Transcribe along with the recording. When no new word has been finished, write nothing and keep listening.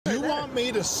want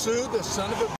me to sue the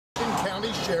son of a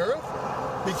county sheriff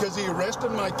because he arrested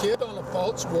my kid on a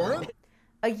false warrant?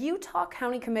 A Utah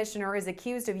County Commissioner is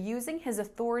accused of using his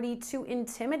authority to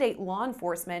intimidate law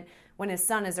enforcement when his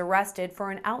son is arrested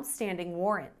for an outstanding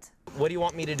warrant. What do you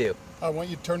want me to do? I want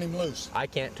you to turn him loose. I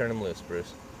can't turn him loose,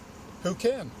 Bruce. Who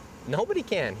can? Nobody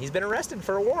can. He's been arrested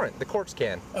for a warrant. The courts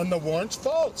can. And the warrant's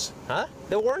false. Huh?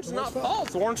 The warrant's not false.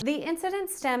 The warrant's... The incident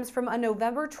stems from a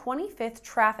November 25th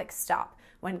traffic stop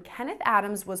when Kenneth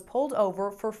Adams was pulled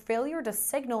over for failure to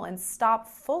signal and stop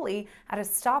fully at a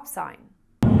stop sign.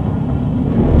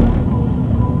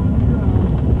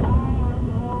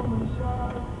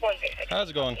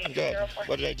 How's it going? Good.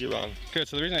 What did I do wrong? Good.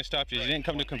 So the reason I stopped you is you didn't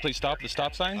come to a complete stop at the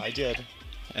stop sign? I did.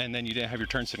 And then you didn't have your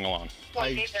turn signal on.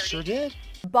 I sure did.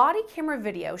 Body camera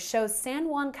video shows San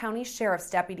Juan County Sheriff's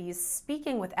deputies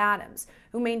speaking with Adams,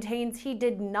 who maintains he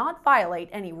did not violate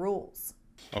any rules.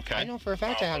 Okay. I know for a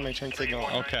fact I had my turn signal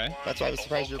on. Okay. That's why I was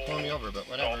surprised you were pulling me over, but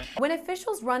whatever. When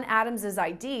officials run Adams's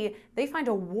ID, they find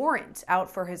a warrant out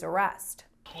for his arrest.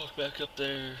 Walk back up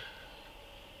there.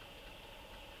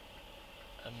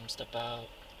 Step out.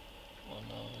 Well,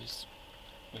 no,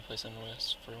 we place an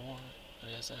arrest for a warrant.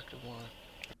 He has an active warrant.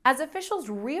 As officials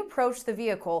reapproach the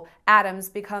vehicle, Adams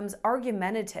becomes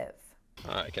argumentative.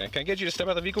 All right, can I get you to step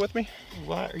out of the vehicle with me?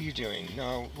 What are you doing?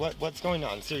 No, what's going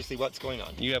on? Seriously, what's going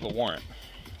on? You have a warrant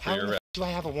for your arrest. Do I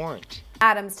have a warrant?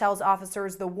 Adams tells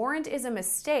officers the warrant is a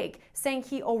mistake, saying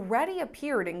he already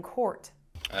appeared in court.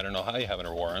 I don't know how you have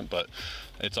a warrant, but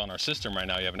it's on our system right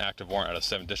now. You have an active warrant at a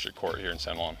 7th District Court here in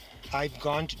San Juan. I've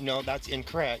gone to, no, that's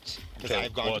incorrect. Okay,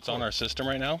 I've gone well, to it's court. on our system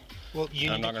right now. Well, you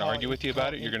I'm not going to argue with you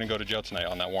about it. You're going to go to jail tonight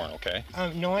on that warrant, okay?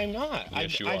 No, I'm not.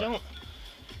 Yes, you are. I don't.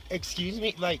 Excuse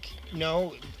me, like,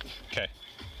 no. Okay.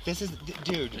 This is,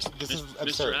 dude, this is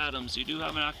absurd. Mr. Adams, you do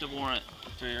have an active warrant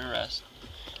for your arrest.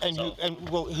 And so,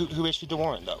 who issued the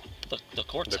warrant, though? The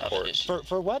courts have it issued.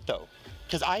 For what, though?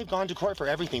 Because I've gone to court for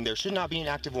everything. There should not be an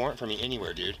active warrant for me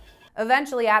anywhere, dude.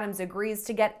 Eventually, Adams agrees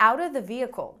to get out of the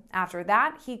vehicle. After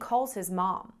that, he calls his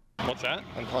mom. What's that?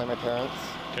 I'm calling my parents.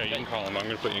 Okay, you can call them. I'm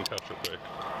going to put you in touch real quick.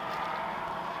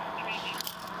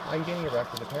 I'm getting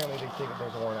arrested. Apparently they say that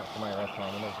there's a warrant out for my arrest,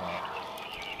 Mom, and there's not.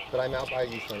 But I'm out by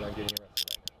Eastland. I'm getting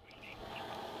arrested right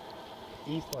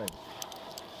now. Eastland.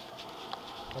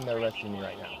 And they're arresting me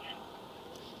right now.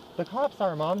 The cops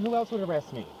are, Mom. Who else would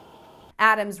arrest me?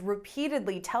 Adams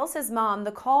repeatedly tells his mom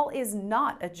the call is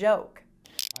not a joke.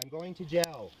 I'm going to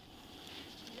jail.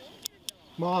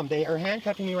 Mom, they are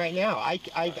handcuffing me right now.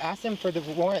 I've asked them for the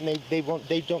warrant, and they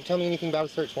don't tell me anything about a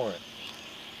search warrant.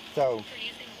 So.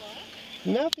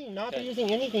 Nothing, not for using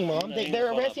anything, Mom.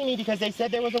 They're arresting me because they said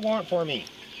there was a warrant for me.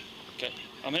 Okay,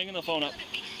 I'm hanging the phone up.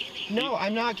 No,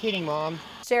 I'm not kidding, Mom.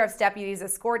 Sheriff's deputies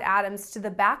escort Adams to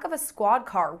the back of a squad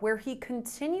car where he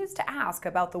continues to ask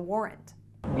about the warrant.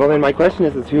 Well, then my question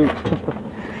is who...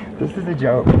 This is a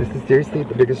joke. This is seriously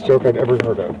the biggest joke I've ever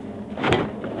heard of.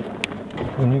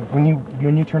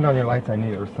 When you turned on your lights, I knew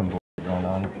there was some bullshit going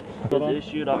on. It was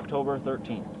issued October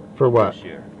 13th. For what? This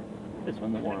year. That's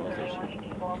when the warrant was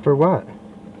issued. For what?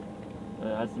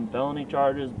 It has some felony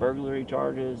charges, burglary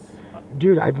charges.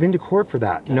 Dude, I've been to court for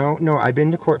that. Okay. No, I've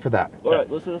been to court for that. All right,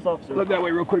 listen to this officer. Look that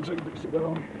way real quick so I can fix it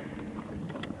down.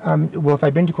 Well, if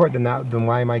I've been to court, then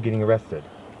why am I getting arrested?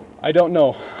 I don't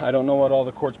know. I don't know what all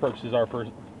the court's purposes are for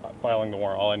filing the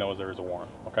warrant. All I know is there is a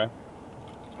warrant, okay?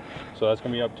 So that's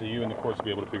going to be up to you and the courts to be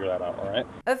able to figure that out, all right?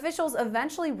 Officials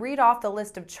eventually read off the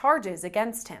list of charges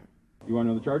against him. You want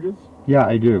to know the charges? Yeah,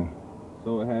 I do.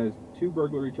 So it has 2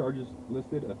 burglary charges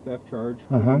listed, a theft charge,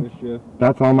 mischief.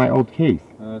 That's on my old case.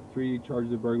 3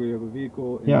 charges of burglary of a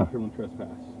vehicle, and criminal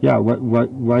trespass. Yeah,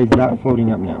 why is that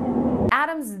floating up now?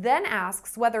 Adams then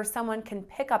asks whether someone can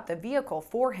pick up the vehicle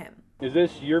for him. Is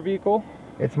this your vehicle?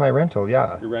 It's my rental,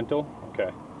 yeah. Your rental?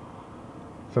 Okay.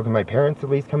 So can my parents at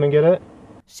least come and get it?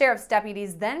 Sheriff's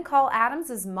deputies then call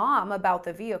Adams's mom about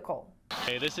the vehicle.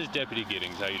 Hey, this is Deputy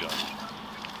Giddings. How you doing?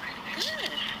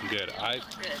 Good.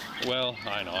 Well,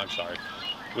 I know, I'm sorry.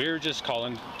 We were just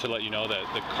calling to let you know that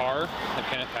the car that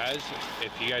Kenneth has,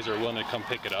 if you guys are willing to come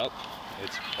pick it up,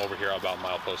 it's over here about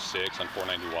milepost 6 on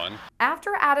 491.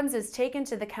 After Adams is taken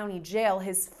to the county jail,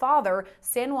 his father,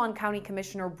 San Juan County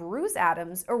Commissioner Bruce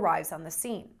Adams, arrives on the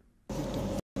scene. What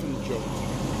do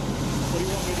you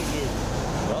want me to do?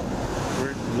 Well,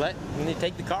 we're letting you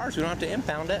take the car so we don't have to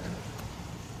impound it.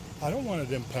 I don't want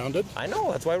it impounded. I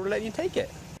know, that's why we're letting you take it.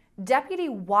 Deputy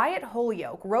Wyatt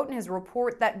Holyoak wrote in his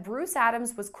report that Bruce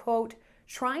Adams was, quote,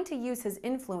 trying to use his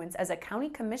influence as a county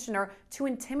commissioner to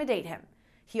intimidate him.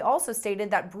 He also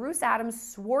stated that Bruce Adams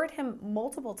swore at him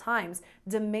multiple times,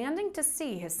 demanding to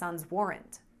see his son's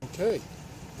warrant. Okay.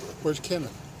 Where's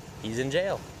Kenneth? He's in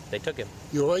jail. They took him.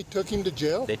 You already took him to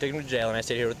jail? They took him to jail, and I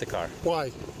stayed here with the car. Why?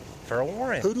 For a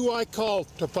warrant. Who do I call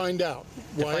to find out?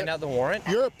 To find out the warrant?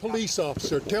 You're a police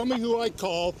officer. Tell me who I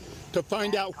call to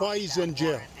find out why he's in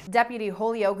jail. Deputy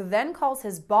Holyoak then calls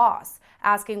his boss,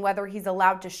 asking whether he's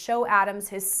allowed to show Adams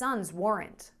his son's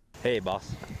warrant. Hey,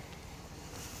 boss.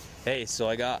 Hey, so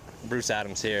I got Bruce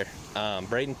Adams here.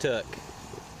 Braden took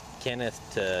Kenneth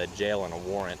to jail on a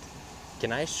warrant.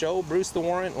 Can I show Bruce the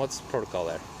warrant? What's the protocol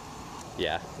there?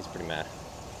 Yeah, he's pretty mad.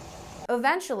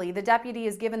 Eventually, the deputy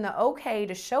is given the okay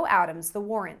to show Adams the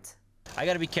warrant. I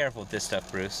gotta be careful with this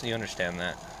stuff, Bruce. You understand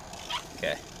that?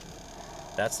 Okay.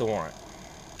 That's the warrant.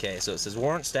 Okay, so it says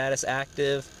warrant status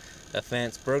active,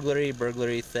 offense burglary,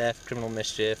 burglary, theft, criminal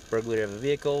mischief, burglary of a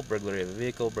vehicle, burglary of a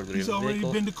vehicle, burglary of a vehicle. He's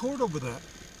already been to court over that.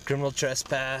 Criminal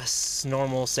trespass,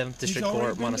 normal 7th District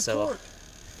Court, Monticello.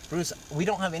 Bruce, we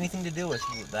don't have anything to do with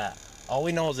that. All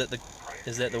we know is that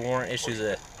the warrant issues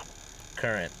a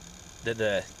current. That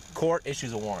the court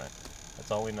issues a warrant.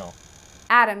 That's all we know.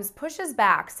 Adams pushes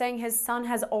back, saying his son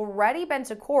has already been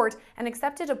to court and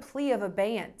accepted a plea of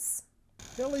abeyance.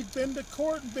 Hell, he's been to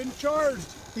court and been charged.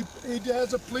 He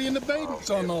has a plea in abeyance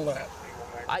on all that.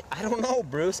 I don't know,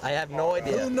 Bruce. I have no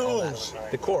idea. Who knows?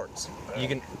 The courts.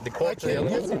 The courts are the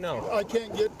only ones who know. I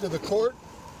can't get to the court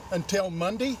until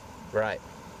Monday. Right.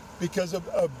 Because of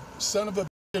a son of a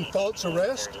false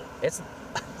arrest.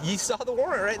 You saw the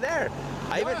warrant right there.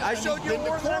 I showed you a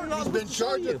warrant. He's been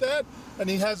charged with that, and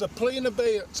he has a plea in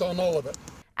abeyance on all of it.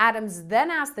 Adams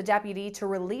then asked the deputy to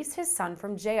release his son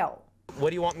from jail.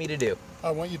 What do you want me to do?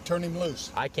 I want you to turn him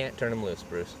loose. I can't turn him loose,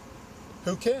 Bruce.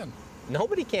 Who can?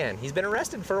 Nobody can. He's been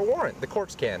arrested for a warrant. The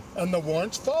courts can. And the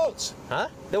warrant's false. Huh?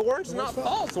 The warrant's not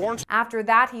false. The warrant's... After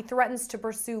that, he threatens to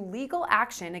pursue legal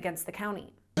action against the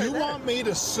county. You want me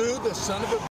to sue the son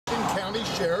of a county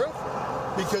sheriff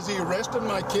because he arrested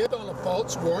my kid on a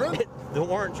false warrant? The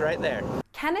warrant's right there.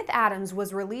 Kenneth Adams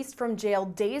was released from jail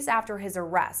days after his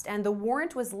arrest, and the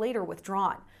warrant was later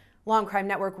withdrawn. Law&Crime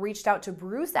Network reached out to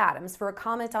Bruce Adams for a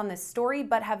comment on this story,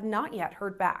 but have not yet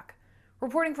heard back.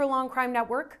 Reporting for Law&Crime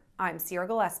Network, I'm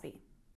Gillespie.